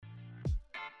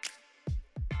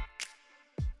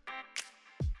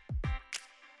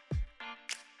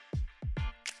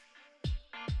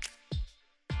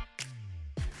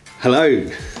Hello.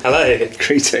 Hello.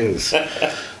 Greetings.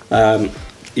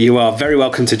 You are very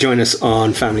welcome to join us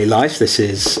on Family Life. This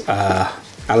is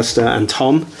Alistair and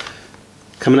Tom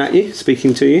coming at you,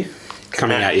 speaking to you.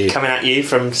 Coming at you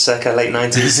from circa late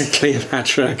 90s.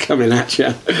 Cleopatra coming at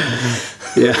you.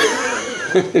 Yeah.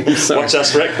 Watch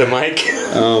us wreck the mic.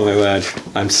 Oh my word.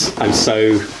 I'm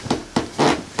so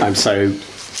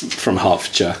from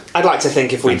Hertfordshire. I'd like to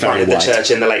think if we planted the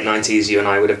church in the late 90s, you and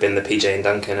I would have been the PJ and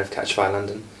Duncan of Catch Fire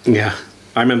London. Yeah.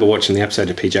 I remember watching the episode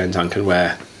of PJ and Duncan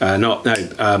where, what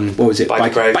was it?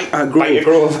 Biker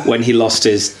Grove. When he lost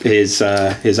his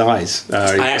eyes.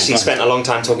 I actually spent a long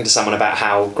time talking to someone about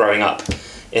how growing up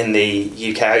in the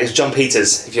UK, it's John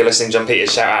Peters, if you're listening, John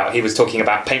Peters, shout out, he was talking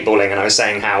about paintballing and I was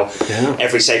saying how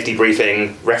every safety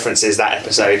briefing references that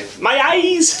episode. My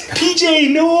eyes!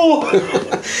 PJ, no!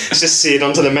 It's just seared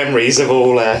onto the memories of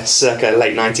all circa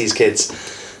late 90s kids.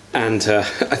 And I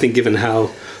think given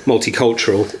how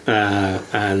multicultural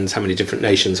and how many different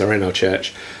nations are in our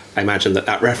church, I imagine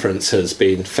that reference has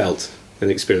been felt and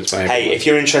experienced by everyone. Hey, if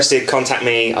you're interested, contact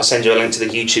me. I'll send you a link to the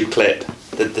YouTube clip.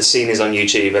 The scene is on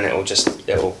YouTube and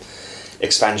it'll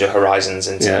expand your horizons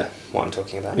into what I'm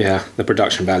talking about. Yeah, the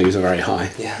production values are very high.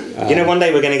 Yeah. One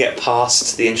day we're going to get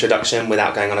past the introduction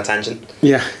without going on a tangent.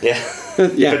 Yeah. Yeah.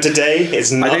 But today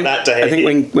is not that day. I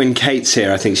think when Kate's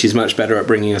here, I think she's much better at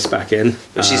bringing us back in.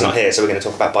 But she's not here, so we're going to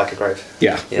talk about Biker Grove.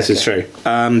 This is true.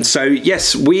 So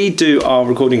yes, we do our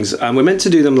recordings. We're meant to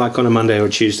do them like on a Monday or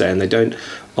Tuesday, and they don't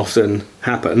often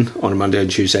happen on a Monday and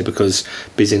Tuesday because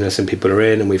busyness and people are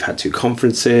in, and we've had 2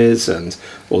 conferences and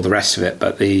all the rest of it.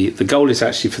 But the goal is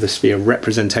actually for this to be a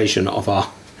representation of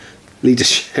our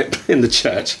leadership in the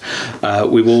church.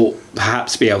 We will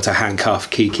perhaps be able to handcuff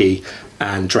Kiki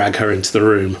and drag her into the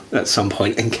room at some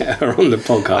point and get her on the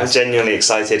podcast. I'm genuinely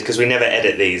excited because we never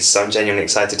edit these, so I'm genuinely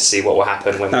excited to see what will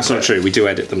happen when That's not true. We do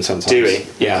edit them sometimes. Do we?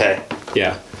 Yeah. Okay.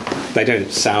 Yeah. They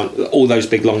don't sound... All those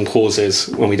big long pauses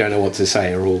when we don't know what to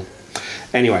say are all...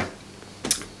 Anyway.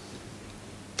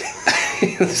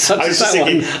 I was just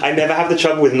thinking, I never have the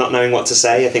trouble with not knowing what to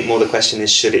say. I think more the question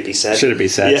is, should it be said? Should it be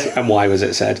said? Yeah. And why was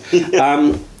it said?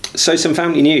 So some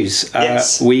family news.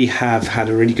 Yes. We have had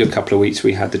a really good couple of weeks.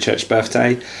 We had the church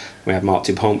birthday. We had Mark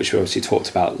Dupont, which we obviously talked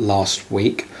about last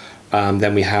week.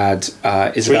 Then we had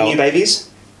Isabel. 3 new babies?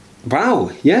 Wow,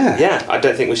 yeah. Yeah, I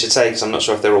don't think we should say because I'm not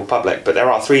sure if they're all public, but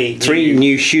there are 3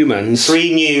 new humans.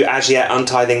 3 new, as yet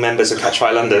untithing members of Catch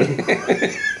Fire London.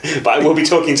 But I will be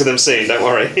talking to them soon, don't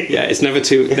worry. Yeah, it's never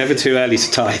too early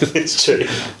to tithe. It's true.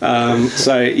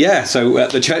 So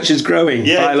the church is growing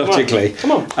biologically.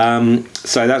 Come on.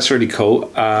 So that's really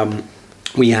cool.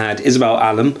 We had Isabel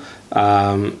Allen,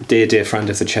 dear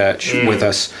friend of the church, with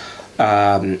us.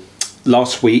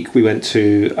 Last week we went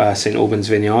to St Albans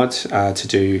Vineyard to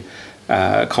do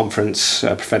a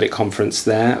prophetic conference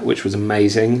there, which was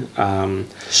amazing.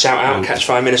 Shout out Catch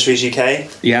Fire Ministries UK.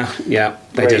 Yeah,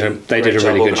 they did a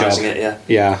really good job.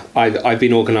 I've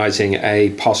been organising a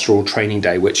pastoral training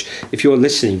day, which if you're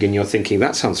listening and you're thinking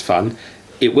that sounds fun,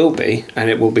 it will be,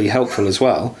 and it will be helpful as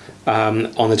well. On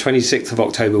the 26th of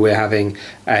October, we're having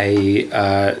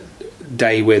a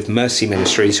day with Mercy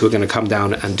Ministries who are going to come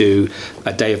down and do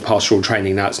a day of pastoral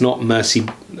training. Now, it's not Mercy,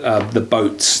 the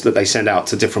boats that they send out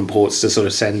to different ports to sort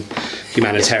of send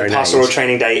humanitarian aid. Pastoral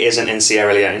training day isn't in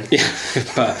Sierra Leone. Yeah,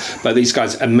 but these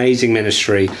guys, amazing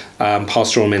ministry,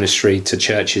 pastoral ministry to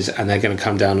churches, and they're going to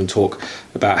come down and talk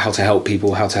about how to help people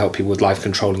with life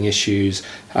controlling issues,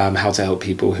 how to help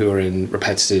people who are in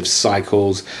repetitive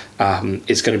cycles.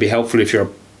 It's going to be helpful if you're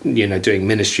doing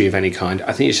ministry of any kind.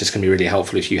 I think it's just going to be really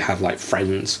helpful if you have like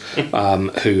friends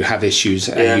who have issues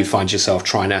and you find yourself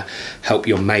trying to help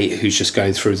your mate who's just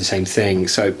going through the same thing.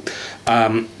 So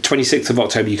 26th of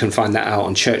October, you can find that out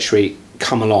on Church Street.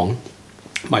 Come along.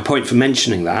 My point for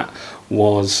mentioning that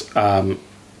was I'm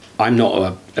not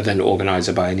an event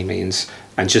organizer by any means,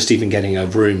 and just even getting a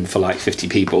room for like 50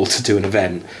 people to do an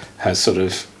event has sort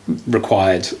of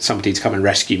required somebody to come and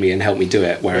rescue me and help me do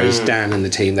it, whereas Dan and the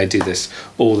team, they do this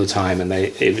all the time, and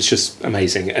it was just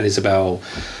amazing. And Isabel,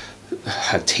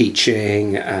 her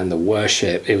teaching and the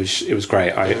worship, it was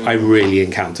great. I really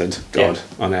encountered God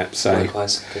on it. So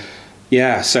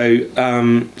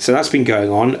so that's been going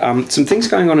on. Some things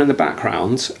going on in the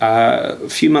background.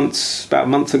 About a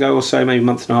month ago or so, maybe a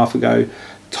month and a half ago,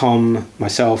 Tom,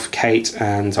 myself, Kate,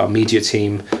 and our media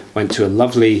team went to a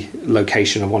lovely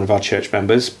location of one of our church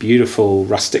members, beautiful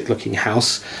rustic looking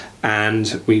house,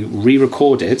 and we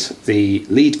re-recorded the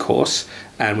lead course,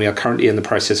 and we are currently in the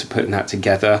process of putting that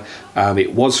together.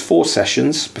 It was 4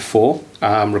 sessions before,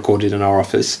 recorded in our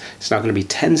office. It's now going to be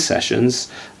 10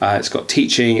 sessions. It's got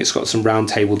teaching, it's got some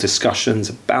roundtable discussions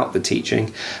about the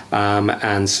teaching,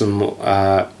 and some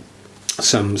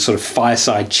sort of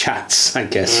fireside chats, I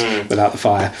guess, without the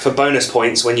fire. For bonus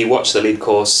points, when you watch the lead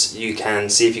course, you can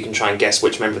see if you can try and guess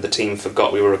which member of the team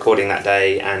forgot we were recording that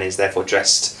day and is therefore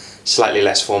dressed slightly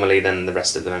less formally than the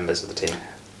rest of the members of the team.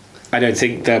 I don't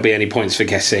think there'll be any points for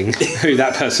guessing who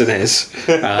that person is,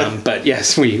 but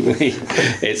yes,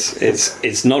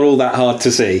 it's not all that hard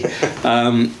to see.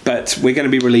 But we're going to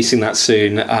be releasing that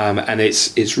soon, and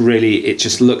it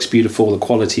just looks beautiful. The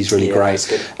quality's really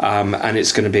great, and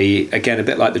it's going to be, again, a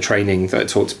bit like the training that I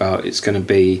talked about. It's going to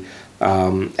be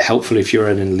helpful if you're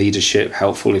in leadership,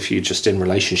 helpful if you're just in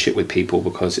relationship with people,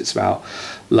 because it's about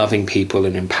loving people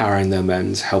and empowering them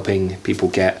and helping people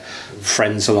get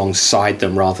friends alongside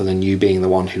them, rather than you being the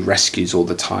one who rescues all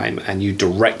the time, and you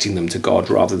directing them to God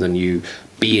rather than you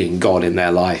being God in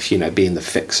their life, being the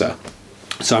fixer.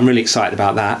 So I'm really excited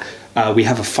about that. We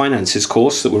have a finances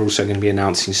course that we're also going to be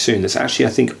announcing soon. That's actually, I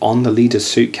think, on the Leader's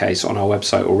Suitcase on our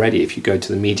website already, if you go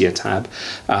to the media tab.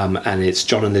 And it's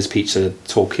John and Liz Pizza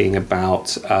talking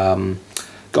about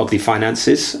godly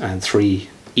finances, and 3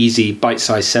 easy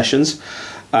bite-sized sessions.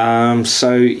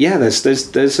 So yeah,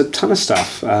 there's a ton of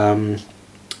stuff.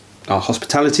 Our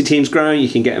hospitality team's growing, you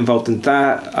can get involved in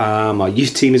that. Our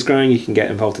youth team is growing, you can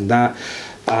get involved in that.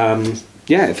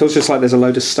 It feels just like there's a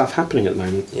load of stuff happening at the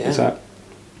moment. Yeah.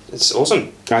 It's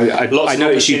awesome. I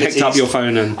noticed you picked up your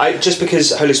phone and... just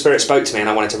because Holy Spirit spoke to me and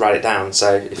I wanted to write it down,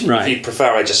 so if you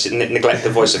prefer I just neglect the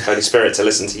voice of Holy Spirit to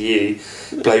listen to you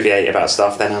bloviate about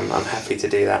stuff, then I'm happy to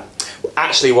do that.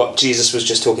 Actually, what Jesus was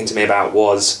just talking to me about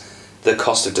was the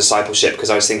cost of discipleship, because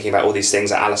I was thinking about all these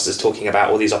things that Alistair's talking about,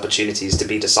 all these opportunities to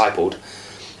be discipled.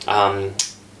 And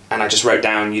I just wrote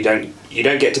down, you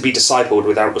don't get to be discipled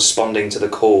without responding to the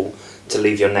call to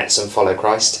leave your nets and follow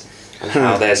Christ, and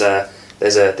how there's a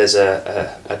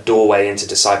doorway into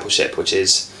discipleship, which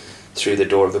is through the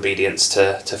door of obedience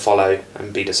to follow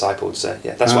and be discipled. So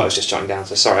yeah, that's what I was just jotting down.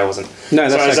 So sorry I wasn't. No,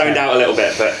 that's I zoned out a little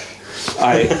bit, but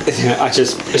I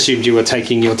just assumed you were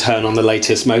taking your turn on the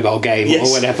latest mobile game or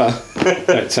whatever.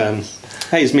 But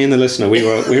hey, it's me and the listener. We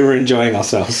were enjoying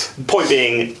ourselves. Point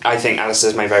being, I think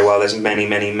Alistair's made very well. There's many,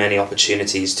 many, many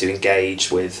opportunities to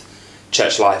engage with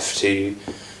church life, to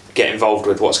get involved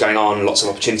with what's going on, lots of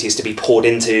opportunities to be poured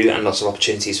into, and lots of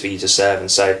opportunities for you to serve. And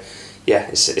so, yeah,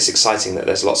 it's exciting that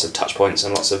there's lots of touch points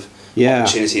and lots of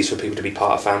opportunities for people to be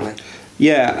part of family.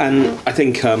 Yeah, and I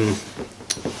think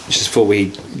just before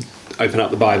we open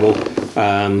up the Bible,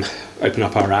 open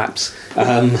up our apps,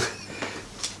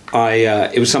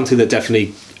 it was something that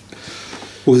definitely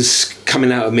was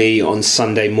coming out of me on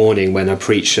Sunday morning when I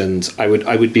preach, and I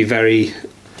would be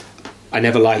I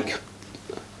never like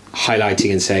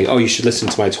highlighting and saying, oh, you should listen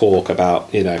to my talk about,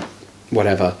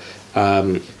 whatever.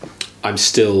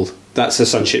 That's a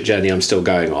sonship journey I'm still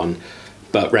going on,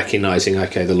 but recognizing,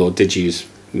 okay, the Lord did use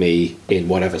me in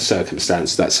whatever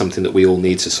circumstance. That's something that we all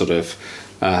need to sort of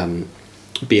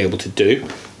be able to do.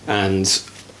 And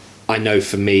I know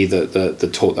for me that the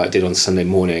talk that I did on Sunday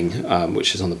morning,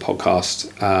 which is on the podcast,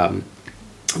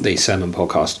 the sermon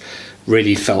podcast,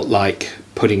 really felt like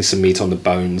putting some meat on the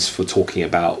bones for talking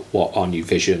about what our new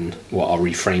vision, what our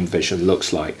reframed vision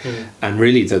looks like. And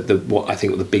really what I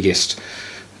think the biggest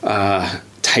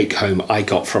take home I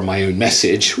got from my own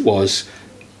message was,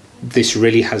 this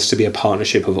really has to be a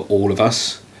partnership of all of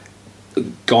us.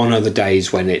 Gone are the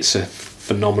days when it's a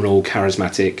phenomenal,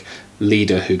 charismatic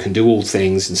leader who can do all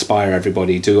things, inspire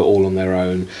everybody, do it all on their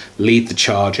own, lead the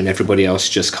charge, and everybody else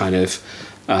just kind of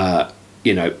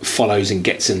follows and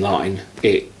gets in line.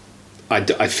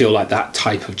 I feel like that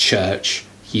type of church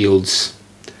yields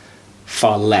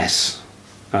far less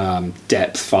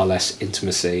depth, far less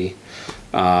intimacy,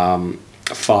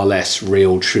 far less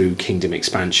real, true kingdom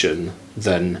expansion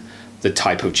than the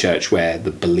type of church where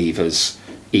the believers,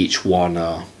 each one,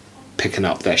 are picking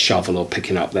up their shovel or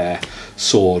picking up their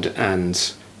sword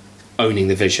and owning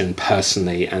the vision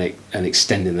personally and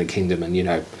extending the kingdom.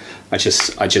 And I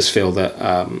just feel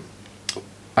that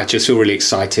I just feel really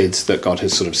excited that God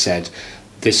has sort of said,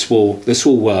 this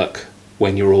will work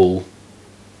when you're all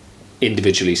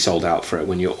individually sold out for it,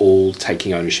 when you're all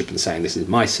taking ownership and saying, this is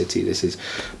my city, this is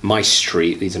my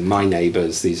street, these are my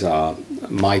neighbours, these are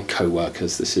my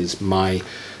co-workers, this is my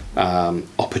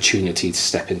opportunity to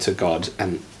step into God,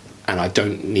 and I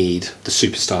don't need the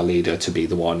superstar leader to be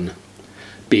the one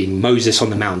being Moses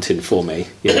on the mountain for me.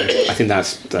 You know, I think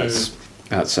that's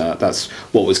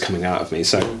what was coming out of me.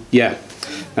 So yeah,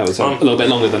 that was a little bit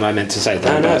longer than I meant to say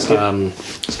that. No, it's good.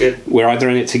 It's good. We're either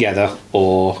in it together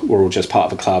or we're all just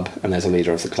part of a club, and there's a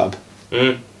leader of the club.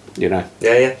 You know.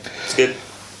 Yeah, it's good.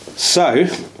 So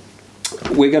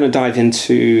we're going to dive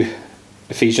into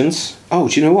Ephesians. Oh,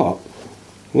 do you know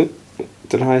what?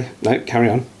 Did I? No, carry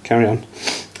on.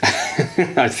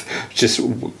 I'm just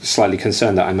slightly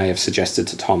concerned that I may have suggested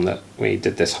to Tom that we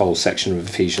did this whole section of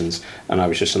Ephesians and I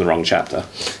was just in the wrong chapter.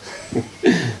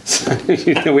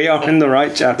 So we are in the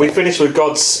right chapter. We finished with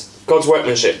God's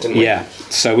workmanship, didn't we? Yeah.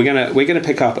 So we're gonna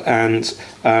pick up, and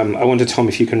I wonder, Tom,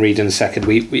 if you can read in a second.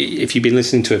 We if you've been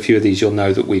listening to a few of these, you'll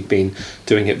know that we've been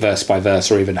doing it verse by verse,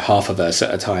 or even half a verse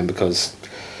at a time, because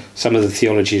some of the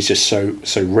theology is just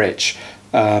so rich.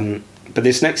 But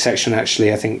this next section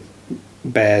actually, I think,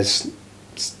 bears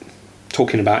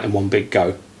talking about in one big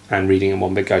go and reading in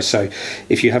one big go. So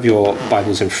if you have your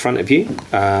Bibles in front of you,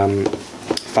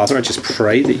 Father, I just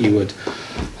pray that you would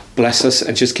bless us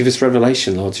and just give us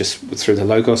revelation, Lord, just through the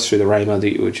Logos, through the Rhema,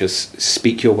 that you would just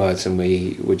speak your words and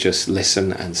we would just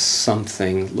listen, and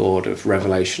something, Lord, of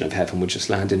revelation of heaven would just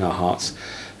land in our hearts,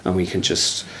 and we can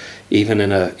just, even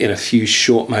in a few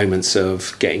short moments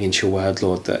of getting into your word,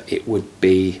 Lord, that it would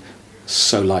be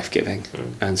so life-giving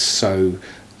and so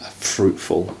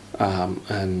fruitful.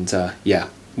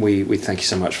 We thank you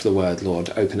so much for the word, Lord.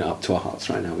 Open it up to our hearts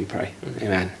right now, we pray.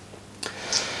 Amen.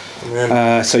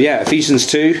 Ephesians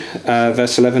 2,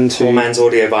 verse 11 to... Poor man's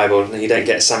audio Bible. You don't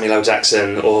get Samuel L.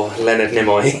 Jackson or Leonard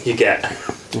Nimoy. You get...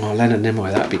 Oh, Leonard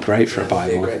Nimoy, that'd be great for a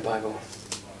Bible. That'd be a great Bible.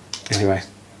 Anyway.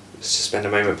 Let's just spend a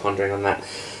moment pondering on that.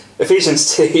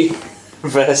 Ephesians 2,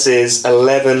 verses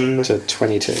 11 to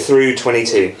 22. Through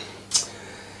 22.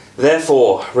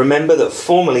 Therefore, remember that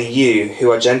formerly you, who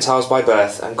are Gentiles by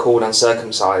birth and called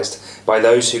uncircumcised by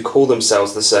those who call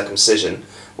themselves the circumcision,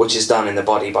 which is done in the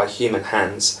body by human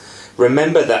hands,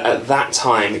 remember that at that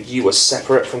time you were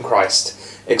separate from Christ,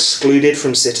 excluded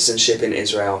from citizenship in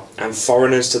Israel, and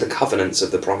foreigners to the covenants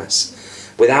of the promise,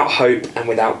 without hope and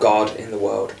without God in the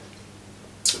world.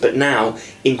 But now,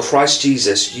 in Christ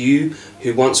Jesus, you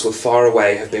who once were far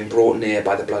away have been brought near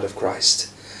by the blood of Christ.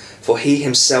 For he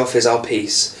himself is our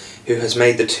peace, who has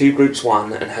made the two groups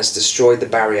one and has destroyed the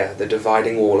barrier, the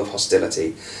dividing wall of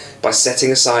hostility, by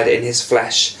setting aside in his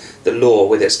flesh the law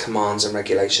with its commands and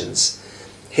regulations.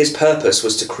 His purpose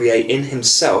was to create in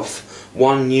himself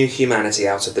one new humanity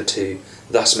out of the two,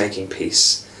 thus making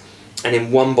peace, and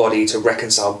in one body to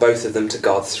reconcile both of them to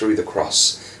God through the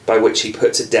cross, by which he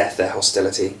put to death their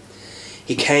hostility.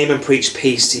 He came and preached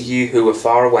peace to you who were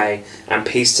far away, and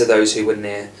peace to those who were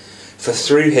near. For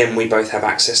through him we both have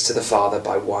access to the Father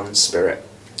by one Spirit.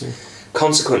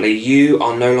 Consequently, you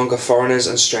are no longer foreigners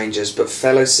and strangers, but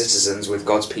fellow citizens with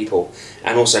God's people,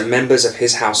 and also members of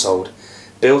his household,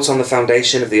 built on the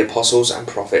foundation of the apostles and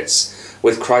prophets,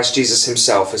 with Christ Jesus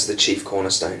himself as the chief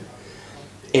cornerstone.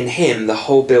 In him the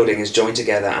whole building is joined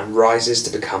together and rises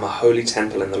to become a holy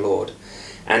temple in the Lord.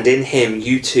 And in him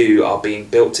you too are being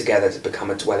built together to become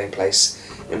a dwelling place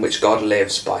in which God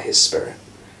lives by his Spirit.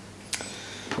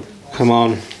 Come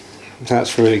on,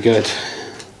 that's really good.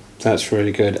 That's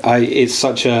really good. It's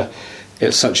such a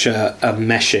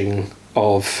meshing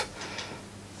of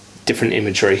different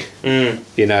imagery.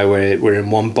 You know, we're in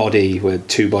one body, we're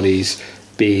two bodies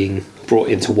being brought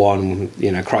into one.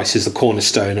 You know, Christ is the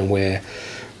cornerstone, and we're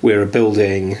a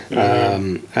building,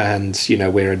 and you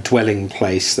know, we're a dwelling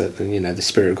place that, you know, the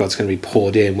Spirit of God's going to be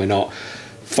poured in. We're not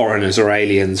foreigners or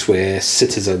aliens, we're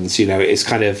citizens. You know, it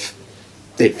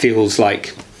feels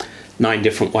like 9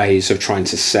 different ways of trying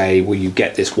to say, will you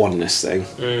get this oneness thing?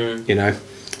 You know,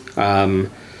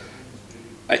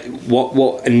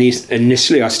 what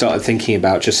initially I started thinking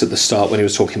about just at the start when he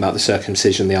was talking about the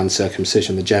circumcision, the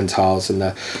uncircumcision, the Gentiles, and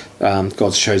the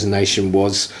God's chosen nation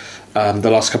was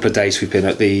the last couple of days we've been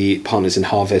at the Partners in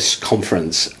Harvest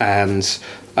conference, and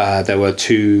there were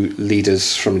 2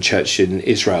 leaders from a church in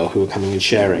Israel who were coming and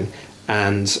sharing,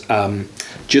 and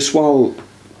just while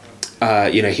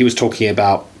you know, he was talking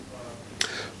about,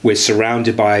 we're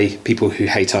surrounded by people who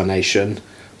hate our nation.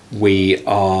 We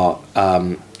are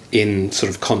in sort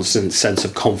of constant sense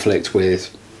of conflict with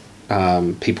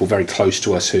people very close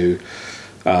to us who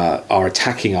are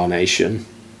attacking our nation.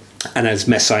 And as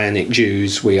Messianic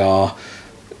Jews, we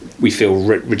feel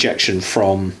rejection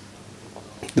from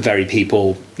the very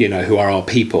people, you know, who are our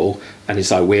people. And it's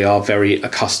like we are very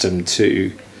accustomed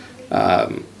to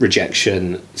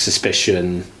rejection,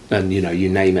 suspicion, and, you know, you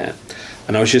name it.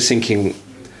 And I was just thinking,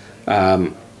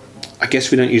 I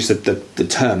guess we don't use the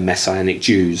term Messianic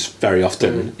Jews very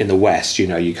often in the West. You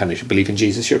know, you kind of believe in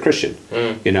Jesus, you're a Christian.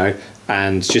 You know,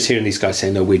 and just hearing these guys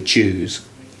saying, no, we're Jews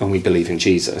and we believe in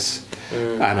Jesus.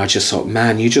 And I just thought,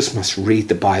 man, you just must read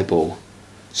the Bible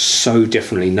so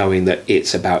differently, knowing that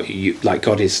it's about you, like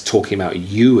God is talking about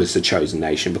you as the chosen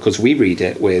nation, because we read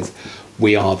it with,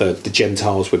 we are the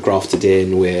Gentiles, we're grafted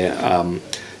in, we're,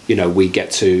 you know, we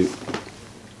get to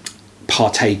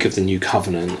partake of the new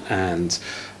covenant, and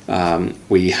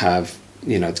we have,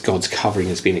 you know, God's covering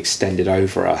has been extended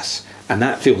over us, and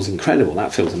that feels incredible,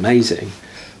 that feels amazing.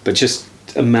 But just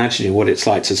imagining what it's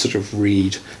like to sort of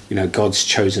read, you know, God's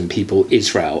chosen people,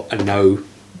 Israel, and know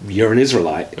you're an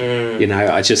Israelite. You know,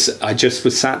 I just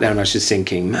was sat there and I was just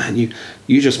thinking, man,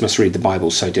 you just must read the Bible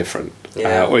so different,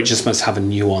 or it just must have a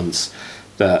nuance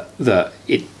that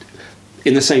it,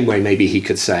 in the same way maybe he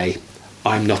could say,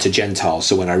 I'm not a Gentile,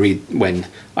 so when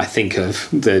I think of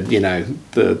the, you know,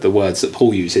 the words that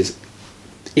Paul uses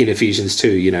in Ephesians 2,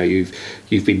 you know,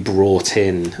 you've been brought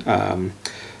in,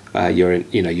 you're in,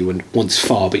 you know, you were once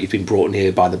far, but you've been brought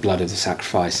near by the blood of the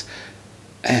sacrifice.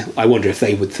 I wonder if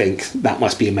they would think that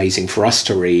must be amazing for us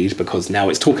to read, because now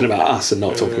it's talking about us and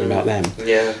not talking about them.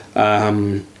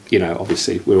 You know,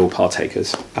 obviously we're all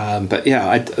partakers, but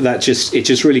yeah, it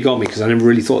just really got me, because I never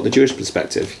really thought the Jewish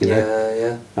perspective. You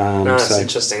know? No, it's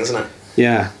interesting, isn't it?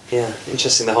 Yeah,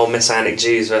 interesting, the whole Messianic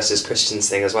Jews versus Christians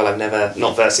thing as well. I've never,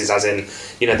 not versus as in,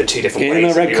 you know, the two different ways. In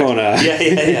the red corner.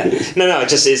 No, it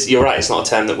just is. You're right. It's not a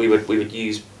term that we would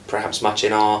use perhaps much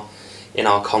in our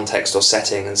context or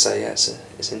setting, and so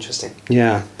it's interesting.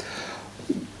 Yeah.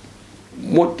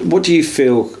 What do you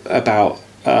feel about,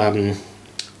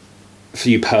 for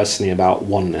you personally, about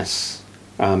oneness?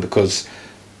 Because,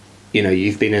 you know,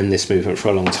 you've been in this movement for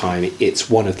a long time. It's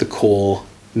one of the core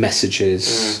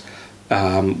messages.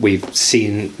 We've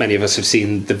seen, many of us have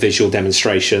seen the visual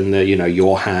demonstration, you know,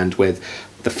 your hand with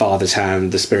the Father's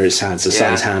hand, the Spirit's hands, the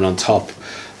Son's hand on top,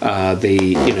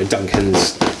 you know,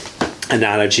 Duncan's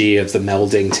analogy of the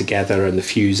melding together and the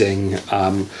fusing,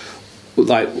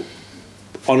 like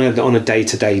on a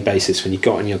day-to-day basis, when you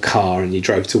got in your car and you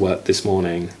drove to work this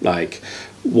morning, like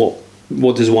what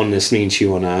does oneness mean to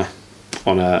you on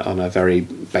a very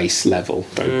base level?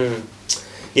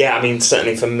 Yeah, I mean,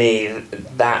 certainly for me,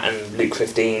 that and Luke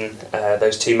 15,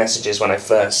 those two messages when I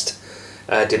first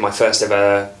did my first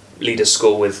ever leaders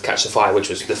school with Catch the Fire, which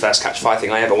was the first Catch the Fire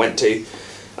thing I ever went to,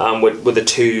 were the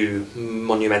two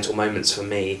monumental moments for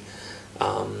me.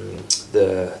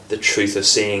 The truth of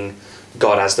seeing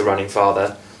God as the running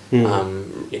Father, you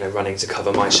know, running to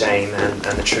cover my shame, and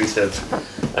the truth of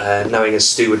knowing, as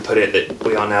Stu would put it, that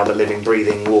we are now the living,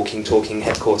 breathing, walking, talking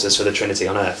headquarters for the Trinity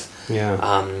on earth.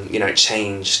 You know, it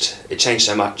changed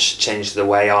so much. It changed the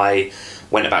way I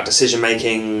went about decision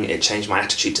making. It changed my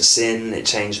attitude to sin. It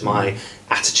changed my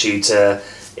attitude to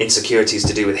insecurities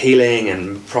to do with healing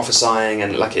and prophesying,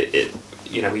 and like it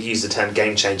you know, we use the term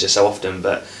game changer so often,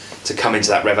 but to come into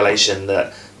that revelation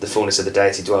that the fullness of the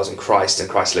deity dwells in Christ and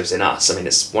Christ lives in us. I mean,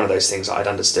 it's one of those things that I'd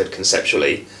understood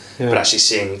conceptually, but actually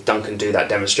seeing Duncan do that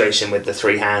demonstration with the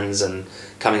three hands and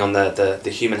coming on the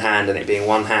human hand and it being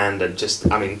one hand, and just,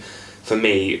 I mean, for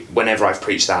me, whenever I've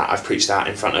preached that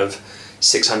in front of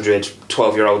 600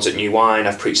 12-year-olds at New Wine.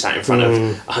 I've preached that in front of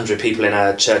 100 people in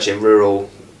a church in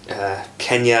rural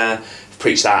Kenya. I've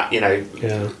preached that, you know,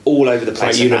 all over the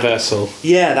place. Quite universal.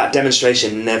 That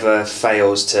demonstration never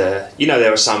fails to, you know,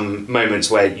 there are some moments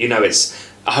where, you know, it's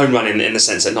a home run in the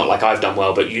sense that not like I've done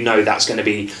well, but you know that's going to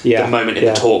be the moment in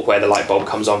the talk where the light bulb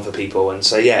comes on for people. And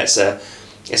so, it's a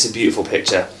beautiful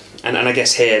picture. And I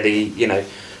guess here,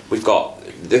 we've got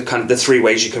the kind of the three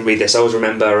ways you can read this. I always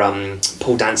remember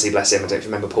Paul Dancy, bless him. I don't know if you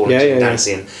remember Paul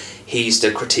Dancy, and he used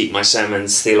to critique my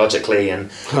sermons theologically,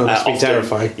 and often,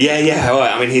 terrifying.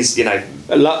 I mean, he's amazing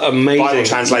Bible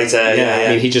translator. I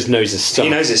mean, he just knows his stuff.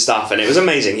 He knows his stuff, and it was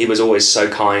amazing. He was always so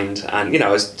kind, and I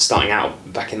was starting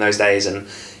out back in those days, and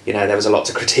there was a lot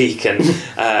to critique, and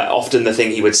often the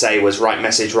thing he would say was right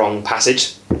message, wrong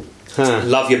passage.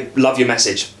 Love your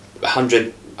message,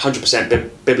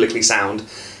 100% biblically sound.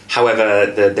 However,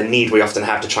 the need we often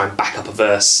have to try and back up a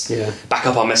verse, back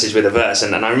up our message with a verse,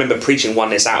 and I remember preaching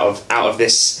oneness out of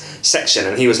this section,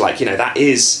 and he was like, that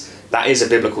is a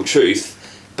biblical truth,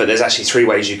 but there's actually three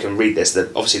ways you can read this.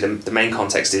 That obviously the main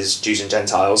context is Jews and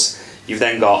Gentiles. You've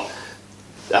then got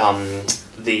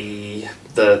the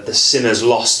sinners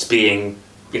lost being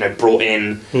brought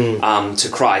in to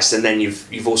Christ, and then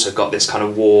you've also got this kind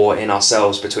of war in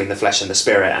ourselves between the flesh and the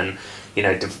spirit, and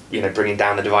bringing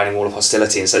down the dividing wall of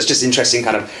hostility. And so it's just interesting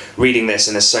kind of reading this,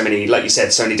 and there's so many, like you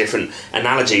said, so many different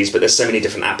analogies, but there's so many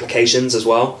different applications as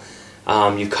well.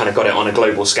 You've kind of got it on a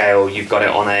global scale. You've got it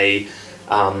on a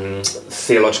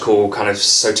theological kind of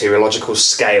soteriological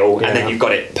scale, and then you've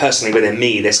got it personally within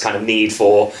me, this kind of need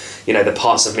for, you know, the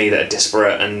parts of me that are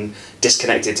disparate and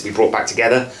disconnected to be brought back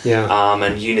together,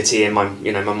 and unity in my,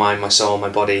 you know, my mind, my soul, my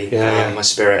body, my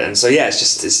spirit. And so it's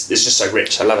just so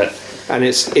rich. I love it. And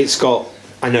it's got,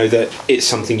 I know that it's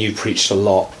something you preached a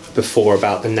lot before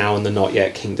about the now and the not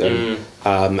yet kingdom,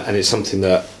 and it's something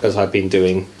that, as I've been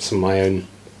doing some of my own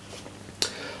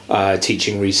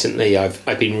teaching recently,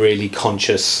 I've been really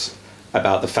conscious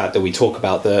about the fact that we talk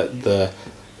about the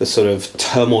sort of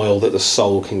turmoil that the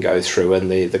soul can go through,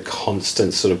 and the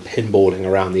constant sort of pinballing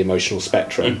around the emotional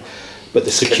spectrum, but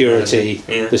the security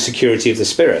of the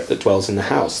spirit that dwells in the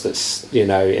house, that's, you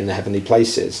know, in the heavenly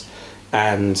places,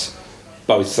 and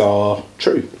both are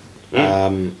true.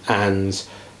 And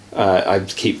I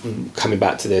keep coming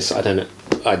back to this. I don't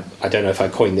know if I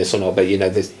coined this or not, but, you know,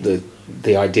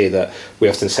 the idea that we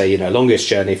often say, you know, longest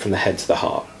journey from the head to the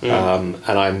heart, and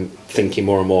I'm thinking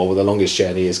more and more, well, the longest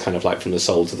journey is kind of like from the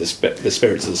soul to the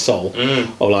spirit to the soul,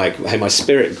 or like, hey, my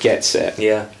spirit gets it,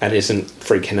 and isn't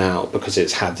freaking out because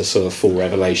it's had the sort of full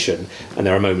revelation, and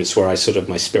there are moments where my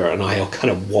spirit and I are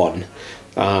kind of one,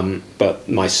 but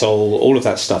my soul, all of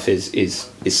that stuff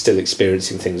is still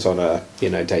experiencing things on a, you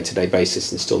know, day-to-day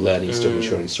basis, and still learning, still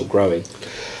maturing, still growing.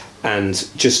 And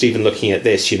just even looking at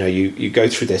this, you know, you go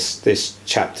through this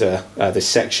chapter, this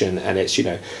section, and it's, you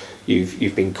know,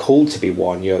 you've been called to be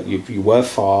one. You were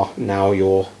far, now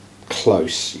you're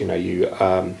close. You know,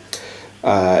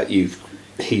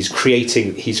 he's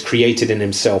created in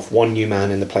himself one new man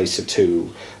in the place of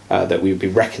two, that we would be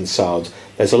reconciled.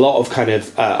 There's a lot of kind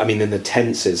of, I mean, in the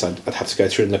tenses, I'd have to go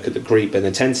through and look at the Greek, but in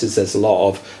the tenses, there's a lot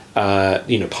of,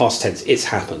 you know, past tense. It's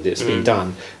happened. It's been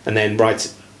done, and then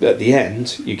right at the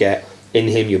end, you get, in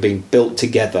him you're being built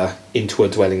together into a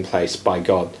dwelling place by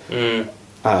God,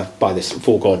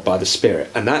 for God, by the Spirit,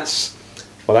 and that's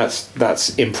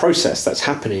in process, that's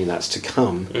happening, that's to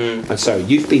come. And so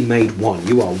you've been made one.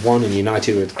 You are one and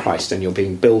united with Christ, and you're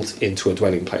being built into a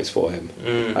dwelling place for Him.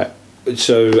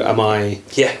 So am I?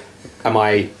 Yeah. Am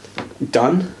I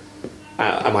done?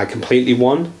 Am I completely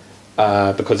one?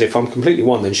 Because if I'm completely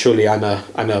one, then surely I'm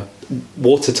a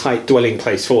watertight dwelling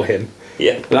place for Him.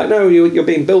 Yeah. Like, no, you're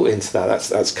being built into that.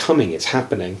 That's coming. It's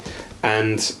happening.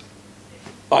 And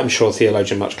I'm sure a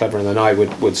theologian much cleverer than I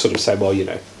would sort of say, well, you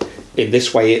know, in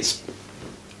this way it's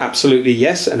absolutely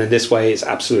yes, and in this way it's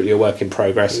absolutely a work in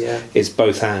progress. Yeah. It's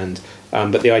both and.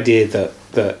 But the idea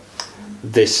that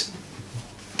this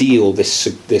deal, this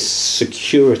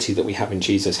security that we have in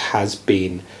Jesus has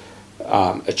been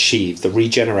achieved. The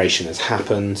regeneration has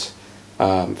happened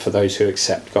for those who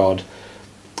accept God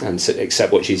and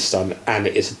accept what Jesus has done, and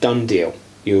it's a done deal.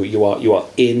 You are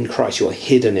in Christ. You are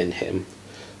hidden in Him.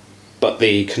 But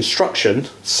the construction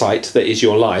site that is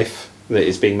your life, that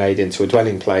is being made into a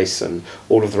dwelling place, and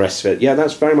all of the rest of it,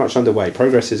 that's very much underway.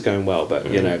 Progress is going well, but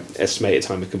you know, estimated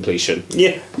time of completion.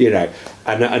 Yeah, you know,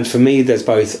 and for me, there's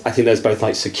both. I think there's both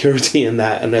like security in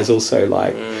that, and there's also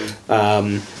like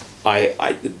an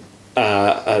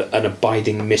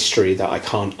abiding mystery that I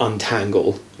can't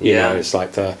untangle. You know, it's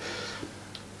like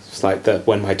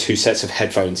when my two sets of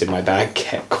headphones in my bag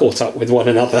get caught up with one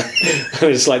another.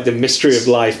 It's like the mystery of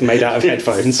life made out of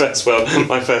headphones.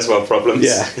 My first world problems.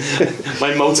 Yeah.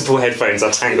 My multiple headphones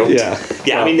are tangled. Yeah.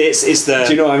 Yeah, well, I mean, it's the...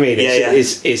 Do you know what I mean?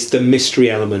 It's the mystery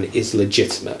element is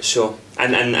legitimate. Sure.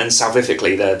 And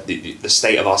salvifically, the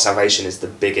state of our salvation is the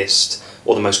biggest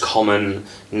or the most common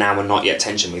now and not yet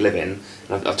tension we live in.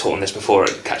 And I've taught on this before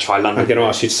at Catch Fire London. I'm going to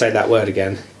ask you to say that word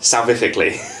again.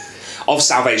 Salvifically. Of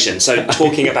salvation. So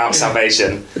talking about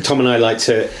salvation. Tom and I like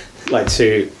to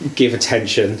give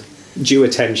due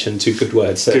attention to good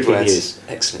words that we use.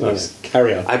 Excellent. Right,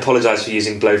 carry on. I apologise for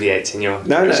using bloviate in your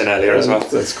mention earlier as well.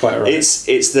 That's quite all right.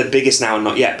 It's the biggest now and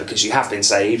not yet, because you have been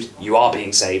saved, you are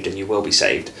being saved, and you will be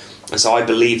saved. And so I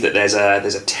believe that there's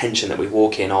a tension that we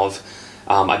walk in of.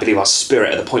 I believe our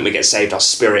spirit, at the point we get saved, our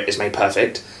spirit is made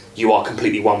perfect. You are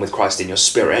completely one with Christ in your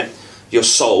spirit. Your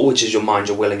soul, which is your mind,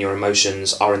 your will, and your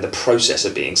emotions, are in the process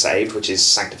of being saved, which is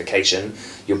sanctification.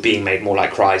 You're being made more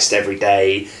like Christ every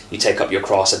day. You take up your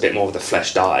cross, a bit more of the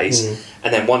flesh dies.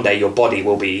 And then one day your body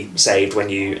will be saved when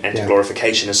you enter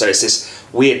glorification. And so it's this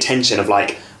weird tension of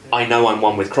like, I know I'm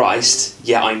one with Christ,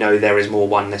 yet I know there is more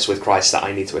oneness with Christ that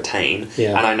I need to attain.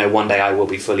 Yeah. And I know one day I will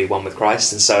be fully one with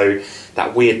Christ. And so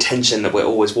that weird tension that we're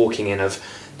always walking in of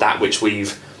that which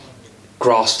we've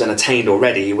grasped and attained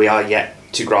already, we are yet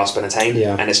to grasp and attain,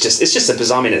 and it's just a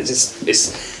bizarre. I mean,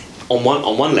 it's on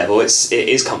one level it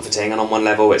is comforting, and on one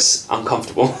level it's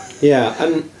uncomfortable. Yeah,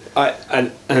 and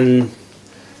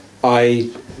I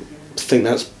think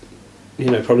that's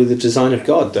probably the design of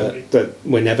God that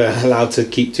we're never allowed to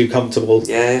keep too comfortable.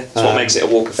 Yeah, that's what makes it a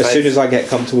walk of faith. As soon as I get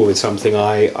comfortable with something,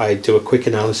 I do a quick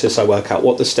analysis. I work out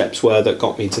what the steps were that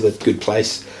got me to the good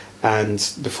place. And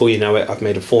before you know it, I've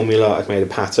made a formula, I've made a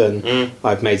pattern,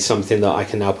 I've made something that I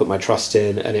can now put my trust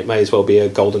in, and it may as well be a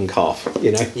golden calf,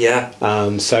 Yeah.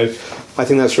 So I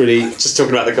think that's really... Just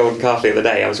talking about the golden calf the other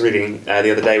day, I was reading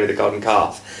the other day with the golden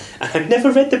calf, and I'd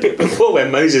never read the bit before where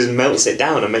Moses melts it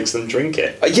down and makes them drink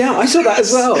it. Yeah, I saw that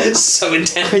as well. It's so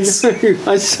intense. I know,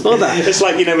 I saw that. It's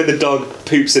like, when the dog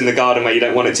poops in the garden where you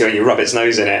don't want it to and you rub its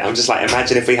nose in it. I'm just like,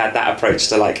 imagine if we had that approach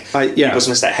to people's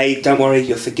mistake. Hey, don't worry,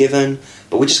 you're forgiven,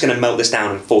 but we're just going to melt this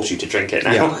down and force you to drink it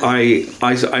now. Yeah,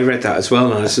 I read that as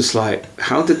well, and I was just like,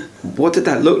 what did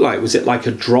that look like? Was it like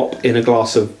a drop in a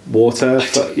glass of water?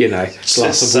 Glass of water,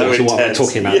 intense. what we're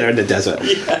talking about, they're in the desert.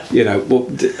 Yeah.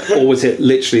 Or was it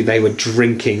literally they were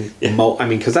drinking malt? I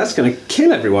mean, because that's going to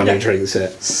kill everyone who drinks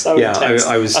it. So intense.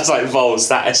 I was... That's like Vols,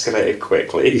 that escalated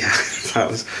quickly. Yeah,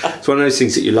 it's one of those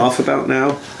things that you laugh about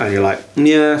now, and you're like,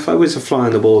 yeah, if I was a fly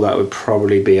on the wall, that would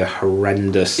probably be a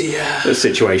horrendous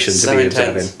situation to be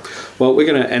observing. Well, we're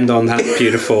going to end on that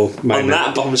beautiful moment. On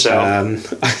that bombshell.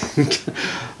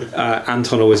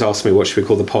 Anton always asks me what should we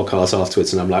call the podcast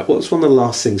afterwards, and I'm like, what's one of the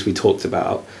last things we talked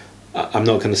about? I'm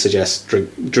not going to suggest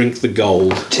drink the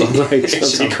gold. It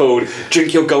should be called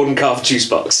Drink Your Golden Calf Juice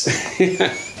Box.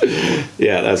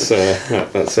 Yeah, that's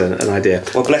an idea.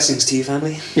 Well, blessings to you,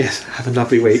 family. Yes, have a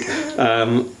lovely week.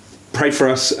 Pray for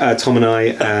us, Tom and I,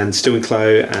 and Stu and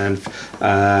Chloe, and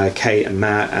Kate and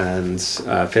Matt, and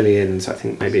Philly, and I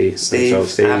think maybe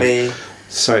Steve. Abby.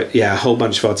 So a whole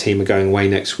bunch of our team are going away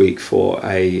next week for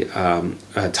a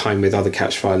time with other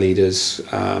Catchfire leaders.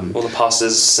 All the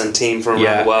pastors and team from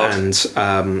around the world.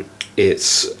 And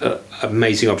it's an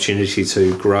amazing opportunity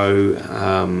to grow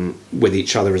with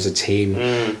each other as a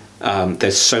team.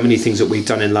 There's so many things that we've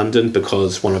done in London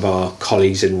because one of our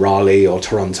colleagues in Raleigh or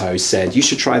Toronto said, you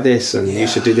should try this and you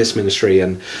should do this ministry.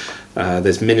 And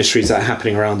there's ministries that are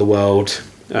happening around the world.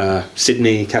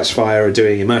 Sydney Catchfire are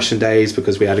doing immersion days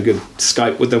because we had a good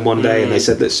Skype with them one day and they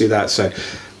said, let's do that. So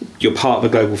you're part of a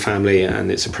global family,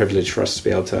 and it's a privilege for us to be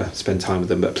able to spend time with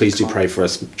them. But please do pray for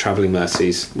us. Travelling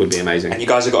Mercies would be amazing. And you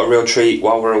guys have got a real treat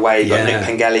while we're away. You've got Nick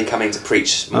Pengelly coming to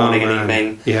preach morning and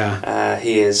evening. Yeah.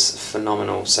 He is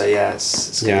phenomenal. So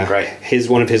it's going to be great.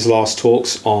 One of his last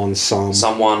talks on Psalm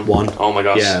 1. Oh my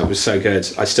gosh. Yeah, it was so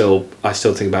good. I still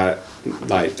think about it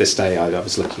like this day. I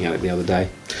was looking at it the other day.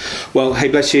 Well, hey,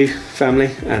 bless you, family,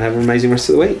 and have an amazing rest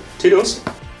of the week. Toodles.